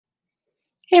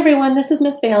Hey everyone, this is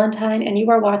Miss Valentine, and you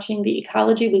are watching the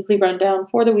Ecology Weekly Rundown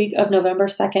for the week of November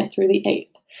 2nd through the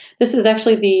 8th. This is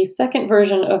actually the second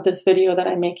version of this video that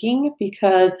I'm making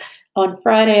because on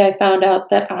Friday I found out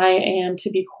that I am to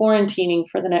be quarantining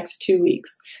for the next 2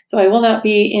 weeks. So I will not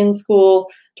be in school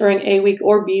during A week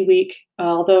or B week,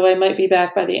 although I might be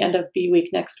back by the end of B week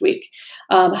next week.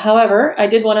 However, I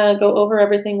did want to go over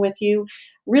everything with you.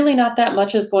 Really not that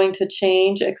much is going to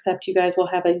change, except you guys will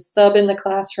have a sub in the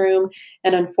classroom,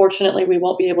 and unfortunately we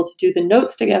won't be able to do the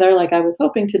notes together like I was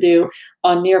hoping to do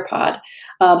on Nearpod.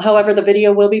 However, the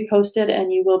video will be posted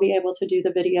and you will be able to do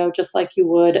the video just like you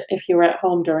would if you were at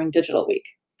home during Digital Week.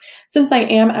 Since I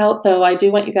am out though, I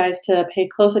do want you guys to pay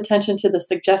close attention to the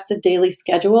suggested daily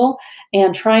schedule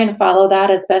and try and follow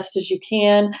that as best as you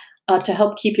can to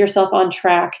help keep yourself on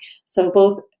track. So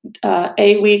both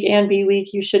A week and B week,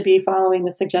 you should be following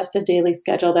the suggested daily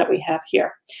schedule that we have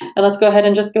here. And let's go ahead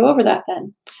and just go over that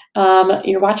then.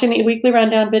 You're watching the weekly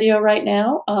rundown video right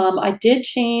now. I did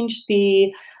change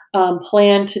the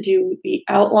plan to do the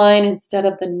outline instead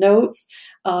of the notes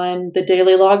on the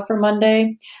daily log for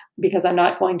Monday because I'm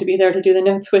not going to be there to do the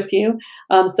notes with you.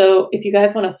 So if you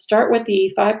guys want to start with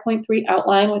the 5.3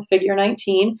 outline with figure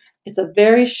 19, it's a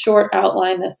very short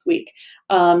outline this week.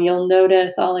 You'll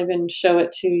notice, I'll even show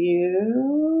it to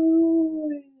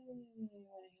you.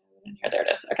 Here, there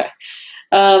it is. Okay.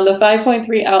 The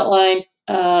 5.3 outline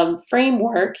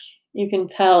framework, you can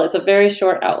tell it's a very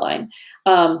short outline.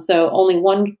 So only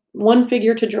one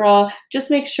figure to draw. Just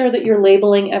make sure that you're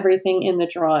labeling everything in the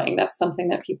drawing. That's something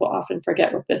that people often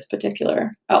forget with this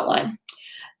particular outline.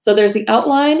 So there's the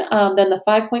outline, then the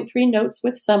 5.3 notes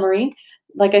with summary.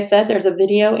 Like I said, there's a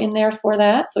video in there for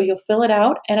that, so you'll fill it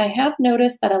out. And I have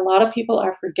noticed that a lot of people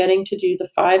are forgetting to do the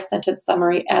 5-sentence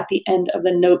summary at the end of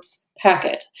the notes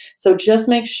packet. So just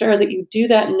make sure that you do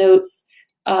that notes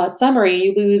summary.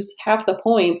 You lose half the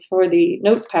points for the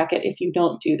notes packet if you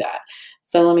don't do that.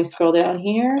 So let me scroll down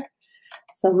here.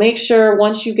 So make sure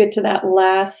once you get to that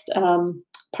last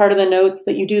part of the notes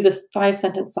that you do this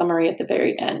 5-sentence summary at the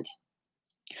very end.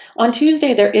 On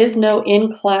Tuesday, there is no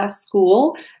in-class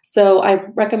school, so I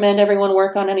recommend everyone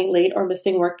work on any late or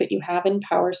missing work that you have in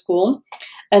Power School.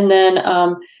 And then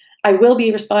I will be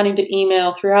responding to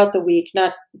email throughout the week,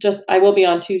 not just, I will be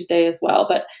on Tuesday as well,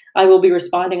 but I will be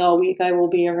responding all week. I will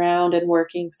be around and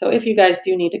working. So if you guys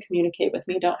do need to communicate with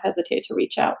me, don't hesitate to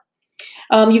reach out.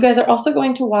 You guys are also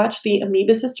going to watch the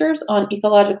Amoeba Sisters on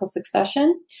ecological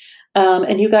succession.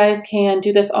 And you guys can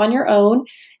do this on your own.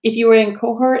 If you were in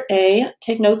cohort A,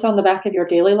 take notes on the back of your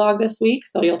daily log this week.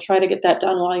 So you'll try to get that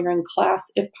done while you're in class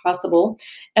if possible.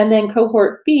 And then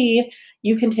cohort B,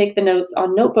 you can take the notes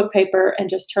on notebook paper and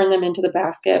just turn them into the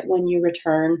basket when you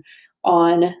return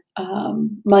on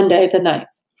Monday the 9th.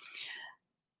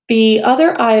 The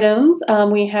other items,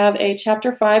 we have a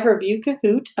Chapter 5 review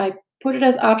Kahoot. I put it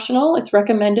as optional. It's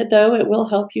recommended, though. It will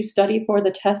help you study for the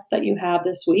tests that you have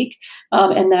this week.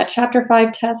 And that Chapter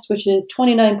 5 test, which is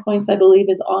 29 points, I believe,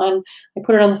 is on. I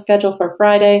put it on the schedule for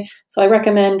Friday. So I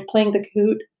recommend playing the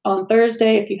Kahoot on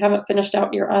Thursday. If you haven't finished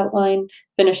out your outline,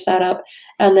 finish that up.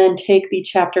 And then take the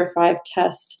Chapter 5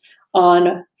 test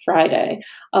on Friday.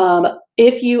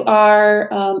 If you are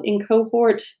in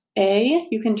cohort A,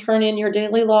 you can turn in your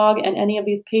daily log and any of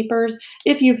these papers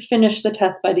if you've finished the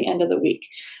test by the end of the week.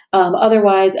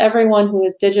 Otherwise, everyone who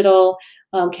is digital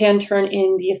can turn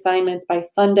in the assignments by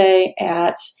Sunday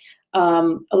at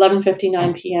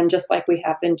 11:59 p.m., just like we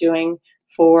have been doing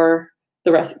for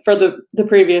the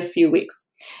previous few weeks.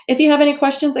 If you have any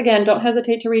questions, again, don't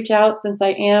hesitate to reach out since I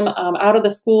am out of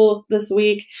the school this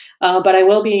week, but I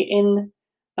will be in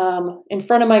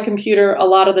front of my computer a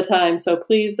lot of the time. So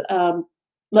please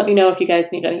let me know if you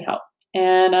guys need any help.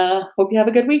 And hope you have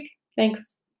a good week.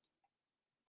 Thanks.